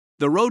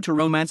The Road to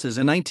Romance is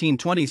a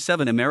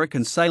 1927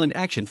 American silent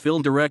action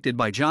film directed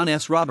by John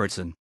S.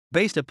 Robertson,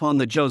 based upon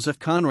the Joseph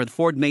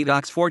Conrad-Ford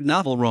Madox Ford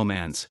novel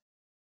Romance.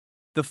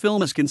 The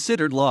film is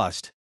considered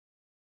lost.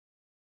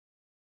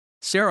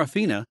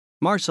 Serafina,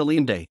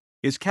 Marceline Day,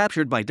 is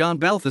captured by Don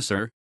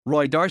Balthazar,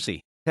 Roy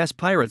Darcy, as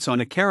pirates on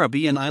a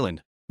Caribbean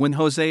island, when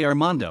Jose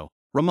Armando,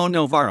 Ramon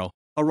Navarro,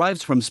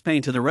 arrives from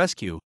Spain to the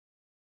rescue.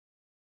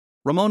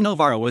 Ramon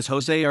Navarro as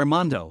Jose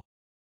Armando.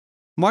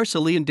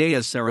 Marceline Day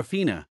as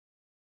Serafina.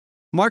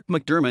 Mark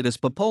McDermott as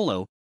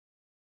Popolo.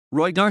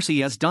 Roy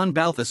Darcy as Don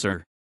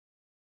Balthazar.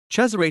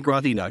 Cesare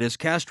Gravina as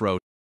Castro.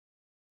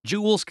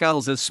 Jewel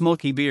Scowls as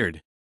Smoky Beard.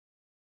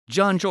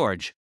 John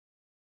George.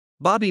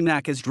 Bobby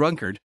Mack as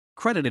Drunkard,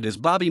 credited as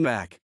Bobby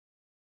Mack.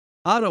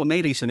 Otto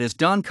Matison as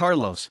Don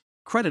Carlos,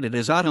 credited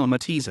as Otto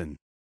Matison.